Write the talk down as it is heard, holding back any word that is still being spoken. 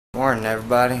Morning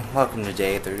everybody, welcome to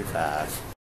day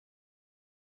 35.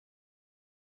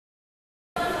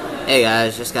 Hey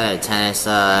guys, just got out of tennis,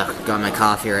 got my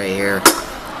coffee right here,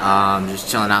 just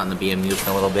chilling out in the BMU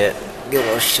for a little bit, get a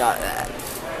little shot of that.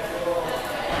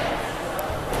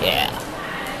 Yeah,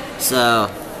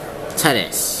 so,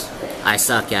 tennis, I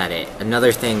suck at it.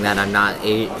 Another thing that I'm not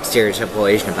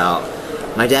stereotypical Asian about,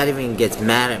 my dad even gets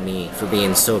mad at me for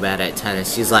being so bad at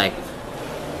tennis. He's like,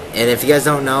 and if you guys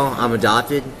don't know, I'm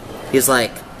adopted. He's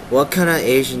like, what kind of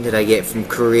Asian did I get from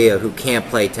Korea who can't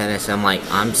play tennis? I'm like,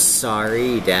 I'm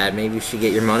sorry, Dad. Maybe you should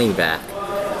get your money back.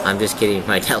 I'm just kidding.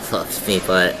 My dad loves me,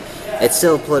 but it's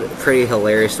still pretty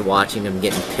hilarious to watching him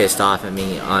getting pissed off at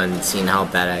me on seeing how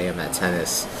bad I am at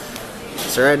tennis.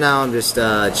 So right now I'm just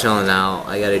chilling out.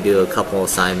 I gotta do a couple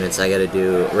assignments. I gotta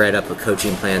write up a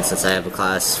coaching plan since I have a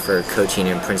class for coaching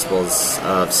and principles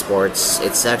of sports.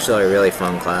 It's actually a really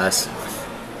fun class.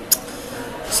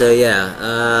 So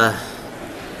yeah,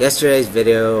 yesterday's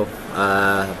video,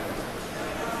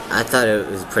 I thought it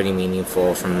was pretty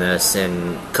meaningful from this,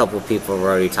 and a couple people have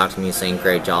already talked to me saying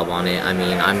great job on it. I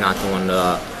mean, I'm not the one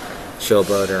to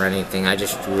showboat or anything. I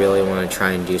just really want to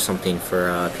try and do something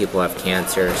for people who have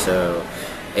cancer. So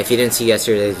if you didn't see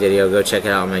yesterday's video, go check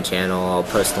it out on my channel. I'll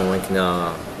post the link in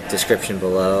the description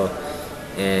below.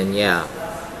 And yeah,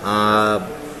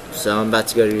 so I'm about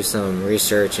to go do some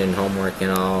research and homework, and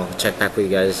I'll check back with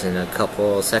you guys in a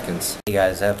couple seconds. Hey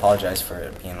guys, I apologize for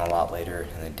it being a lot later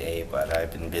in the day, but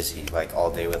I've been busy like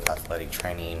all day with athletic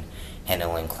training,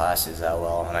 handling classes out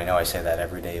well, and I know I say that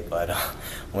every day, but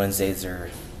Wednesdays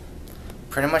are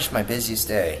pretty much my busiest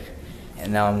day.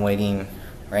 And now I'm waiting.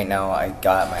 Right now I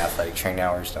got my athletic training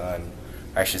hours done,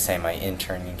 or I should say my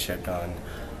internship done.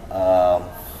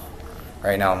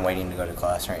 Right now I'm waiting to go to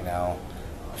class right now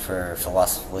for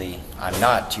philosophy. I'm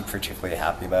not too particularly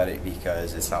happy about it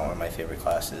because it's not one of my favorite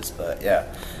classes, but yeah,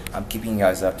 I'm keeping you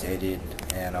guys updated,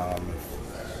 and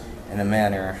in a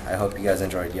manner, I hope you guys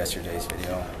enjoyed yesterday's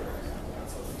video.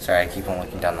 Sorry, I keep on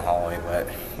looking down the hallway, but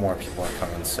more people are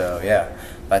coming, so yeah,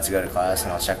 about to go to class,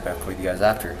 and I'll check back with you guys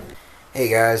after. Hey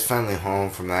guys, finally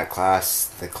home from that class,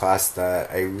 the class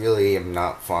that I really am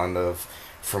not fond of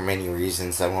for many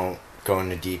reasons. I won't go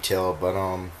into detail, but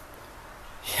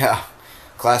yeah,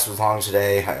 class was long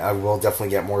today. I will definitely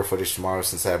get more footage tomorrow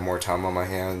since I have more time on my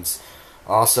hands.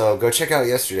 Also, go check out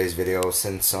yesterday's video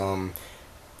since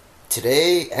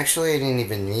today, actually I didn't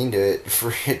even mean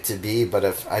for it to be, but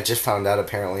if I just found out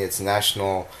apparently it's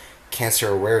National Cancer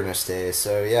Awareness Day.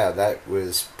 So yeah, that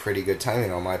was pretty good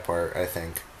timing on my part, I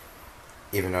think.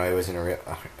 Even though I wasn't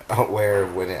aware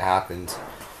when it happened.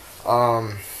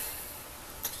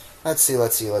 Let's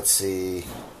see.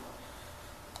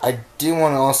 I do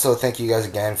want to also thank you guys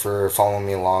again for following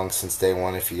me along since day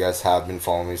one. If you guys have been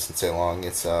following me since day long,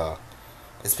 it's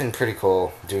been pretty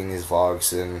cool doing these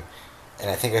vlogs, and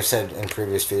I think I've said in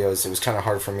previous videos it was kind of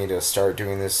hard for me to start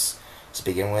doing this to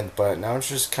begin with, but now it's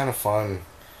just kind of fun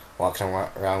walking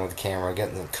around with the camera,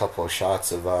 getting a couple of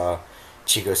shots of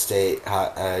Chico State,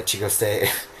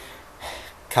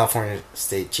 California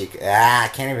State, I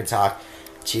can't even talk,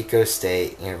 Chico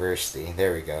State University,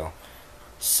 there we go.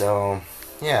 So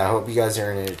yeah, I hope you guys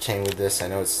are entertained with this. I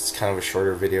know it's kind of a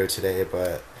shorter video today,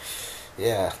 but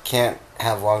yeah, can't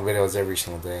have long videos every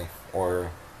single day,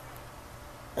 or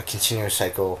a continuous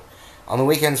cycle. On the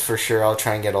weekends for sure, I'll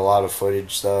try and get a lot of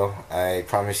footage though. I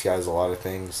promise you guys a lot of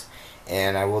things,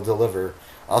 and I will deliver.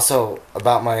 Also,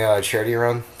 about my charity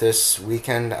run this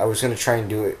weekend, I was going to try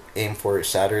and aim for it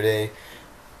Saturday,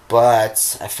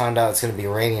 but I found out it's going to be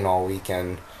raining all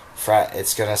weekend.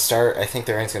 It's going to start, I think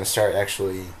the rain's going to start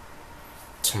actually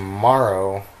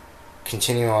tomorrow,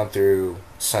 continue on through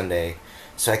Sunday,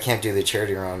 so I can't do the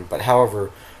charity run. But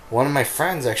however, one of my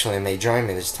friends actually may join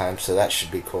me this time, so that should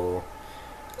be cool.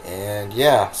 And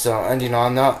yeah, so ending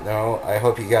on that note, I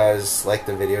hope you guys liked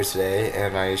the video today,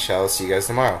 and I shall see you guys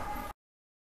tomorrow.